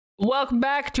Welcome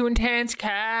back to Intense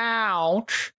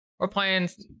Couch. We're playing.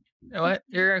 What?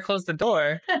 You're gonna close the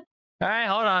door. All right,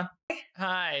 hold on.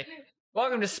 Hi.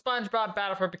 Welcome to SpongeBob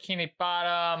Battle for Bikini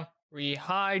Bottom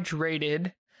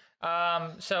Rehydrated.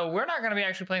 So we're not gonna be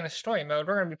actually playing the story mode.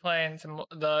 We're gonna be playing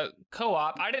the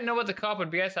co-op. I didn't know what the co-op would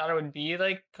be. I thought it would be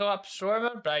like co-op story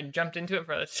mode, but I jumped into it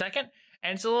for a second,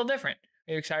 and it's a little different.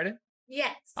 Are you excited?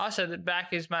 Yes. Also,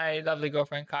 back is my lovely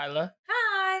girlfriend Kyla.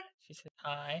 Hi. She said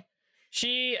hi.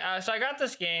 She, so I got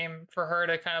this game for her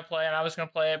to kind of play, and I was going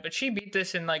to play it, but she beat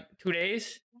this in like 2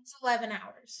 days. It's 11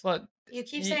 hours. What? You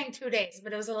keep saying 2 days,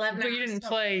 but it was 11 hours. But you didn't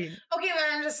play. Okay, but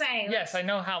I'm just saying. Yes, I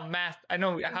know how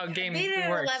game beat it in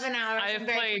works. 11 hours.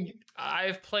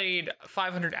 I've played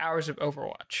 500 hours of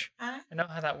Overwatch. I know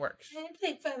how that works. I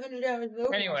played 500 hours of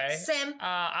Overwatch. Anyway, Sim.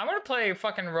 I'm going to play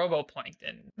fucking Robo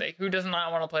Plankton. Like, who does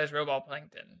not want to play as Robo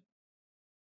Plankton?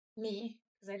 Me,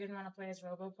 because I didn't want to play as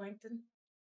Robo Plankton.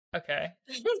 Okay.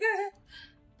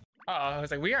 Oh, I was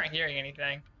like, we aren't hearing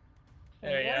anything.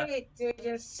 There we go. Do we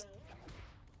just...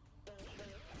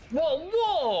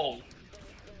 Whoa!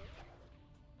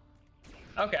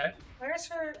 Okay. Where's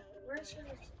her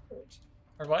food?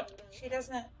 Her what? She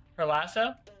doesn't... Her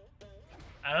lasso?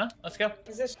 I don't know. Let's go.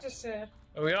 Is this just a...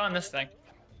 We go on this thing.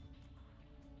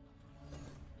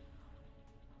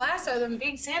 Lasso, then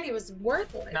being Sandy was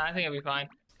worthless. Nah, I think it'll be fine.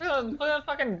 Look at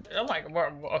fucking... Oh my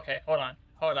god. Okay, hold on.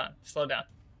 Slow down.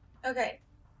 Okay.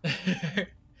 What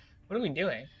are we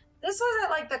doing? This was at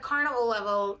like the carnival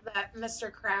level that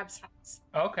Mr. Krabs has.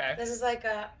 Okay. This is like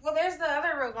a... Well, there's the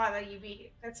other robot that you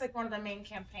beat. That's like one of the main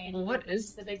campaigns. What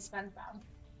is... the big SpongeBob.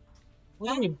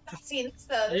 What do we... See, it's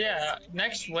the... Yeah,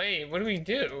 next wave. What do we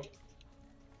do?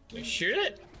 We shoot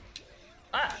it?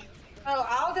 Ah! Oh,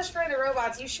 I'll destroy the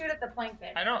robots. You shoot at the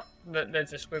Plankton. I don't...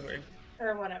 That's a Squidward.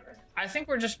 Or whatever. I think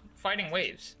we're just fighting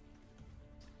waves.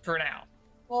 For now.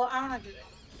 Well, I want to do it.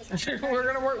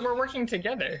 We're working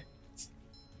together.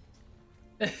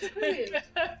 Bam.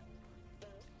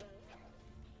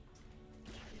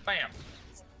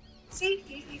 See,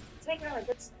 you take all the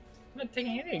good stuff. I'm not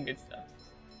taking any good stuff.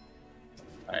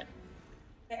 Alright.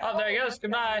 Okay, Oh, there he goes.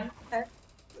 Goodbye. Okay.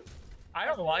 I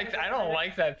don't like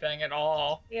that thing at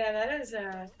all. Yeah, that is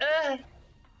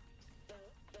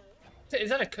Is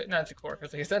that a no? It's a cork. I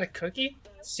was like, is that a cookie?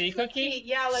 Sea cookie?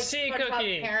 Yeah, like sea SpongeBob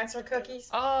cookie. Parents are cookies.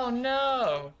 Oh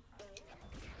no.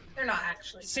 They're not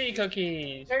actually. Sea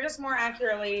cookies. They're just more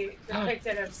accurately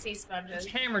depicted as sea sponges.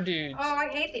 It's hammer dudes. Oh, I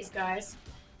hate these guys.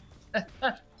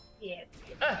 Yeah.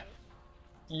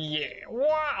 Yeah.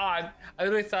 Wow. I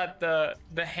really thought the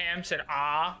ham said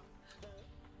ah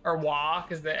or wah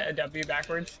because the W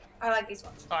backwards. I like these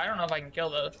ones. Oh, I don't know if I can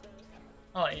kill those.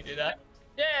 I'll let you do that.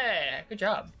 Yeah. Good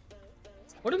job.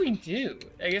 What do we do?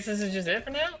 I guess this is just it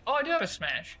for now? Oh, I do have a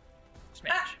smash.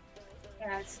 Smash.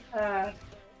 Yeah, it's, oh,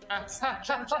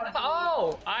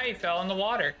 I fell in the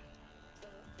water.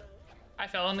 I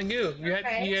fell in the goo. You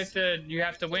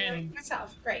have to win.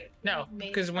 Yourself. Great. No,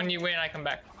 because when you win, I come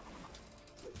back.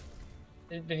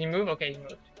 Did he move? Okay, he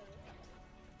moved.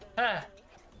 Ah.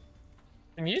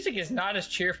 The music is not as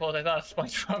cheerful as I thought a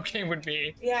SpongeBob game would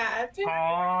be. Yeah.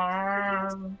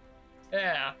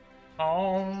 Yeah.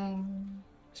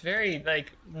 It's very,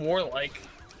 like, warlike.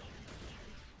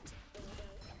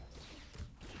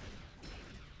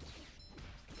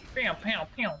 Pew, pew,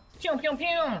 pew. Pew, pew,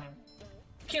 pew.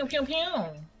 Pew, pew, pew.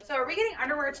 So are we getting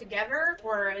underwear together,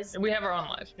 or is... We have our own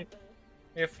lives. We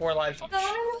have 4 lives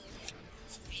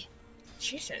each.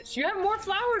 Jesus, you have more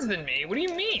flowers than me. What do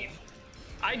you mean?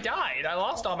 I died. I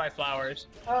lost all my flowers.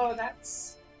 Oh,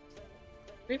 that's...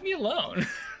 Leave me alone.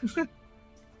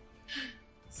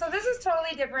 So this is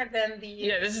totally different than the...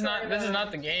 Yeah, this is not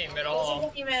the game at all.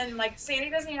 This isn't even, like,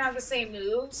 Sandy doesn't even have the same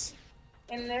moves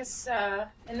in this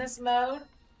mode.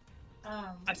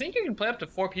 I think you can play up to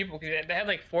 4 people because they had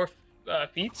like 4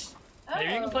 feats.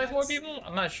 Maybe you can play 4 people?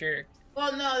 I'm not sure.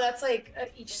 Well, no, that's like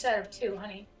each set of 2,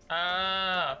 honey.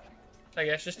 I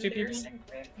guess just 2 people?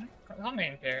 I'm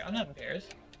in pairs. I'm not in pairs.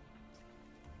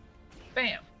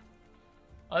 Bam.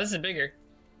 Oh, this is bigger.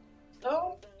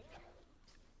 Oh.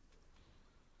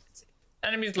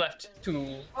 Enemies left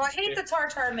 2. Oh, I hate the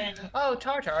tartar men. Oh,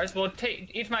 tartars. Well,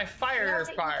 eat my fire.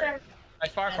 My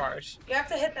fars. You have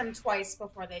to hit them twice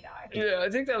before they die. Yeah,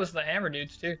 I think that was the hammer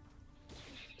dudes too.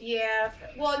 Yeah.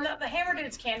 Well, no, the hammer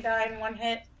dudes can't die in 1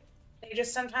 hit. They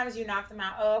just sometimes you knock them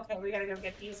out. Oh, okay. We gotta go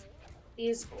get these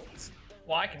fools.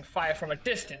 Well, I can fire from a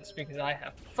distance because I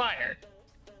have fire.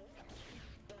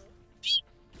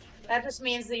 That just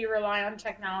means that you rely on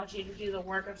technology to do the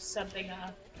work of something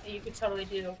that you could totally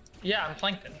do. Yeah, I'm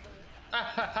Plankton.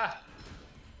 Ah, ha, ha.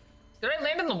 Did I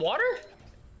land in the water?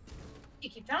 You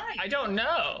keep dying. I don't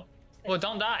know. Well,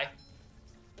 don't die.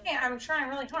 Yeah, I'm trying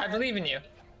really hard. I believe in you.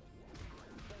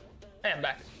 Hey, I'm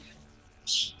back.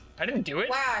 I didn't do it.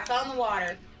 Wow, I fell in the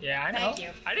water. Yeah, I know. Thank you.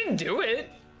 I didn't do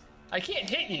it. I can't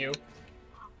hit you.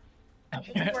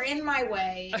 You were in my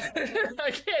way.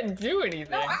 I can't do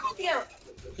anything. No, I want to go.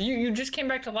 You just came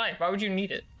back to life. Why would you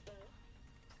need it?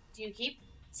 Do you keep?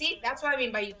 See, that's what I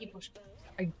mean by you keep pushing.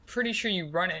 I'm pretty sure you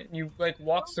run it. You like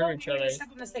walk through each other. Step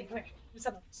on this thing. Come here.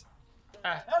 Step on this.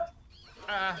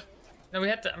 No, we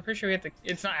have to. I'm pretty sure we have to.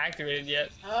 It's not activated yet.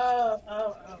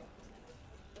 Oh.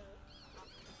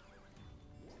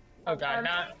 Oh god,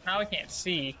 now I can't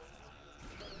see.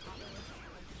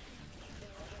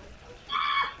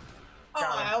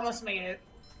 Oh, I almost made it.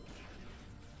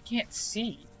 Can't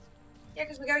see. Yeah,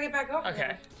 because we gotta get back over. Okay.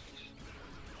 There.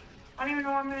 I don't even know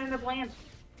where I'm gonna end up landing.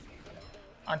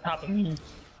 On top of me.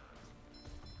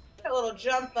 That little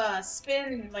jump,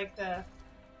 spin, like the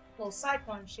little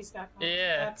cyclone she's got going.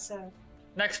 Yeah. That's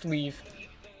Next weave.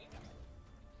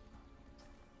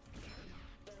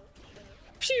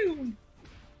 Pew!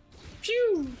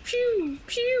 Pew! Pew!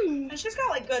 Pew! And she's got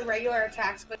like good regular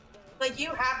attacks, but like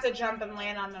you have to jump and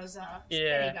land on those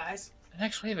spinny guys.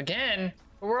 Next wave again?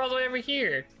 But we're all the way over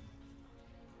here.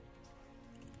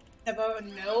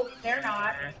 Nope, they're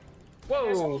not.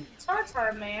 Whoa!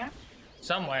 Tartar, man.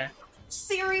 Somewhere.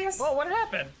 Serious? Whoa, what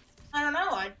happened? I don't know.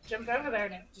 I jumped over there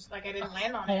and it just like I didn't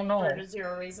land on it for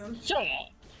zero reason. Yeah.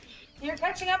 You're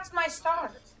catching up to my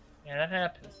stars. Yeah, that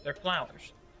happens. They're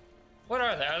flowers. What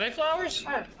are they? Are they flowers?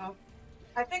 I don't know.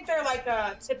 I think they're like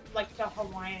like the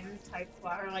Hawaiian type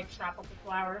flower, like tropical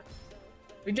flower.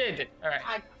 We did it. All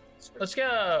right. Let's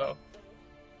go.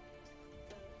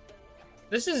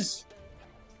 This is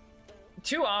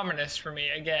too ominous for me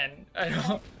again. I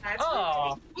don't.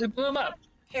 Oh, we blew him up.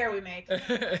 Hair we make.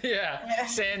 Yeah.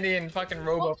 Sandy and fucking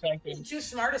robo Plankton. Two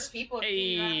smartest people.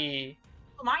 Hey.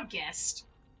 My guest.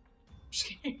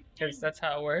 Because that's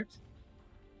how it works.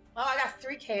 Oh, I got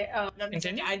 3K. Oh, that means I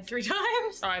Continue? died 3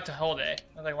 times. Oh, I have to hold it.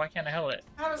 I was like, why can't I hold it?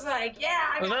 I was like,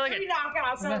 yeah, I got like 3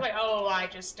 knockouts. And I was like, oh, I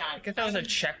just died. I guess that was a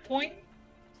checkpoint?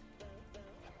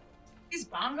 These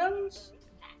bongos?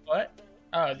 What?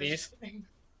 Oh, these.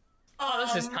 Oh,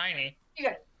 this is tiny. You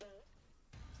got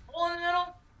hole in the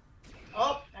middle.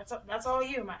 Oh, that's all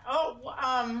you, my. Oh,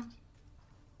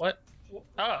 What?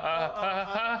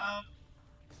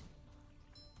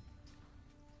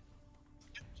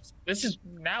 This is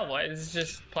now what? Is this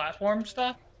just platform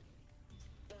stuff?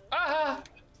 Ah!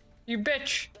 You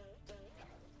bitch!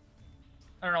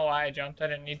 I don't know why I jumped. I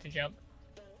didn't need to jump.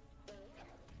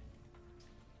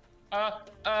 Oh,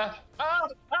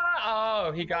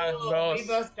 he got us both. We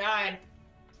both died.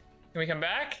 Can we come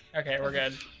back? Okay, we're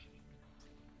good.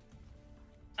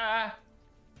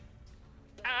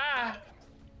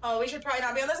 Oh, we should probably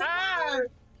not be on this.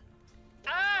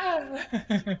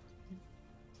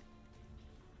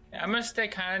 Yeah, I'm gonna stay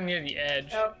kind of near the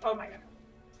edge. Oh my god.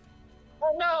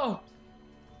 Oh no!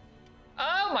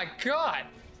 Oh my god!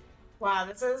 Wow,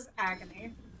 this is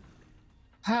agony.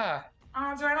 Huh.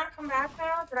 Do I not come back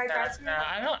now? Did I die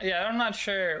to I don't. Yeah, I'm not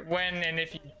sure when and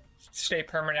if you stay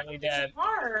permanently dead. It's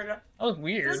hard. That was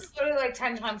weird. This is literally like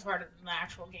 10 times harder than the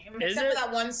actual game. Is Except it? for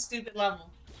that one stupid level.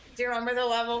 Do you remember the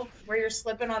level where you're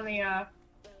slipping on the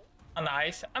on the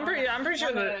ice? I'm pretty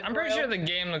sure the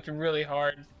game looked really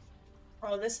hard.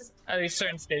 Oh, this is At least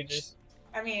certain stages.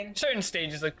 I mean, Certain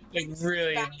stages look like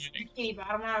really interesting. Bikini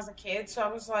Bottom when I was a kid, so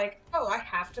I was like, oh, I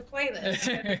have to play this.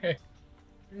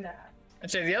 Nah. I'd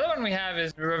say the other one we have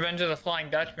is Revenge of the Flying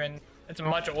Dutchman. It's a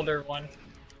much older one.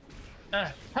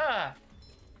 Way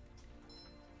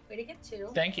to get 2.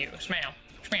 Thank you. Smell.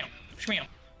 Smell. Smell.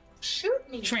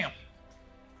 Shoot me. Smell.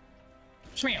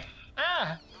 Smell.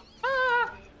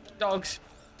 Dogs.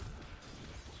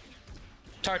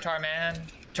 Tartar man.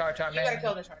 Tartar man. You gotta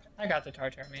kill the Tartar. I got the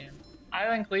Tartar man.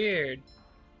 Island cleared.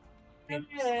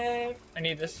 Okay. I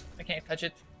need this. I can't touch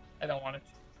it. I don't want it.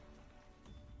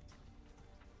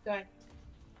 Good.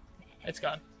 It's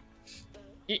gone.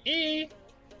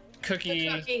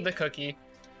 Cookie. The cookie.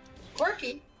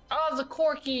 Quirky. Oh, the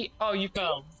corky. Oh, you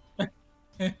fell. I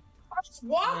was just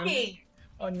walking.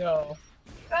 Oh no.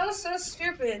 That was so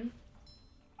stupid.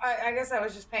 I guess I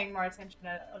was just paying more attention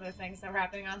to other things that were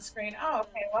happening on screen. Oh,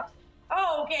 okay. Well.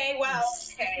 Oh, okay. Well.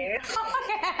 Okay.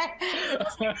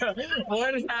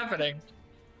 What is happening?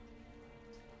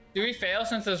 Do we fail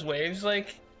since those waves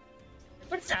like?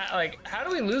 What's that like? How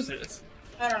do we lose this?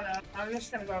 I don't know. I'm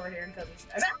just gonna go over here and kill these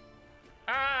guys.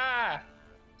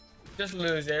 Just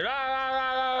lose it.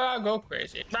 Go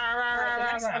crazy.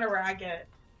 That's where I get it.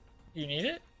 You need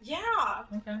it? Yeah.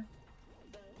 Okay.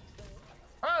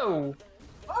 Oh.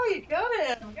 Oh, you killed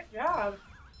him. Good job.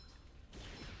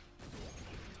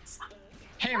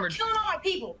 hammered. Killing all my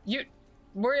people.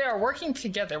 We are working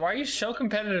together. Why are you so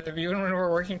competitive even when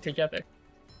we're working together?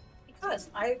 Because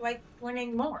I like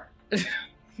winning more.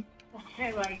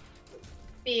 I like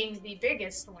being the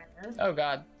biggest winner. Oh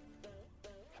God.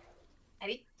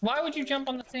 Eddie? Why would you jump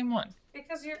on the same one?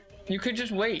 Because you're. You could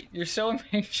just wait. You're so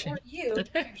impatient. Or you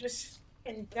just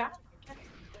can die.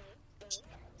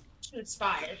 It's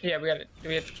fire. Yeah, do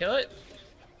we have to kill it?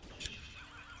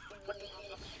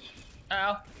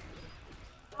 Ow.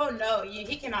 Oh no,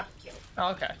 he cannot be killed. Oh,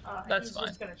 okay. That's he's fine.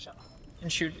 Just gonna shut up.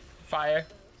 And shoot fire.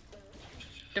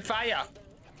 The fire.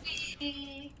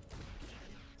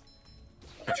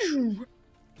 Pachoo.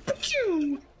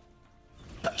 Pachoo.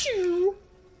 Pachoo.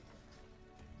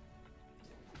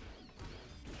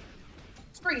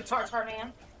 It's pretty tartar,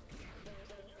 man.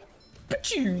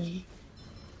 Pachoo.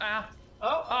 Ah.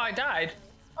 Oh, I died.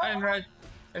 Oh. I didn't realize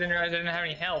I didn't have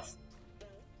any health.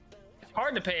 It's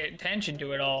hard to pay attention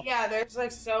to it all. yeah, there's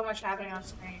like so much happening on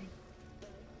screen.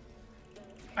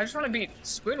 I just want to beat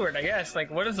Squidward, I guess. Like,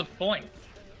 what is the point?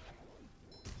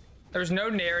 There's no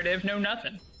narrative, no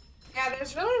nothing. Yeah,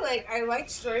 there's really like I like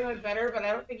story mode better, but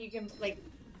I don't think you can like.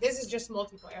 This is just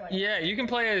multiplayer. Like, Yeah, we can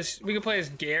play as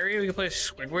Gary. We can play as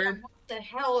Squidward. yeah, what the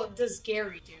hell does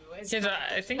Gary do? I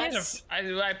think he has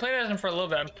I played as him for a little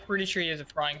bit. I'm pretty sure he has a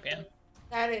frying pan.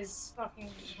 That is fucking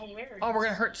hilarious. Oh, we're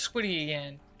gonna hurt Squiddy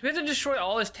again. Do we have to destroy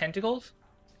all his tentacles?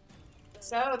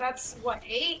 So that's what,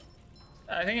 8?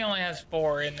 I think he only has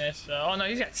 4 in this. Oh no,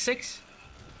 he's got 6.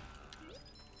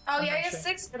 Oh I'm yeah, not he has sure.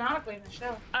 6 canonically in the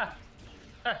show.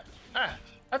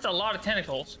 That's a lot of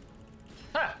tentacles.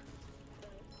 Ah.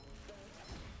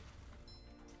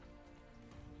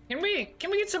 Can we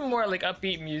get some more like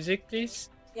upbeat music, please?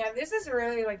 Yeah, this is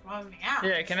really like bumming me out.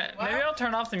 Yeah, maybe I'll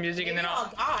turn off the music and then I'll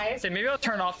die. maybe I'll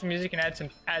turn off the music and add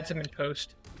some in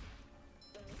post.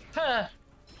 Huh.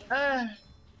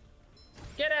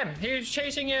 Get him! He's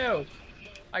chasing you!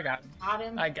 I got him. Got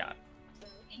him. I got him.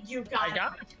 You got him. I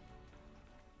got him.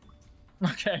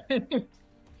 Okay.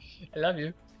 I love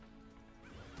you.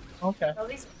 Okay. At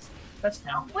least That's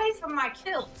fine. away from my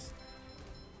kills.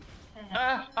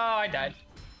 Oh, I died.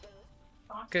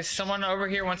 Because someone over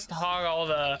here wants to hog all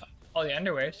the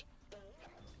underwears.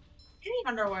 Any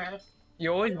underwear.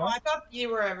 You always Oh, I want. thought you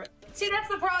were. See, that's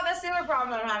the problem. That's the other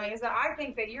problem that I'm having is that I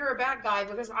think that you're a bad guy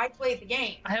because I played the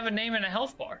game. I have a name and a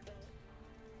health bar.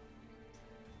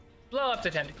 Blow up the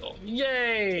tentacle.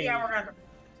 Yay! Yeah, we're gonna.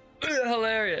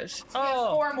 Hilarious. So we have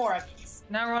Oh, 4 more of these.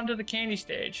 now we're on to the candy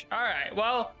stage. All right.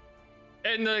 Well,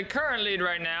 in the current lead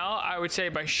right now, I would say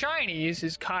by shinies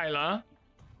is Kyla.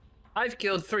 I've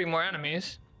killed 3 more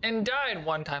enemies and died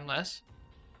 1 time less.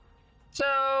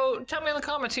 So tell me in the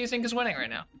comments who you think is winning right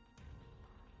now.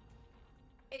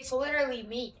 It's literally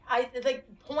me. I like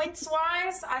points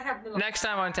wise, I have no. Next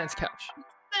time on Tense Couch.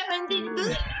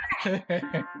 70.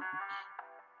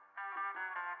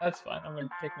 That's fine. I'm gonna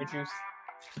take my juice.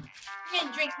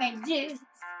 And drink my juice.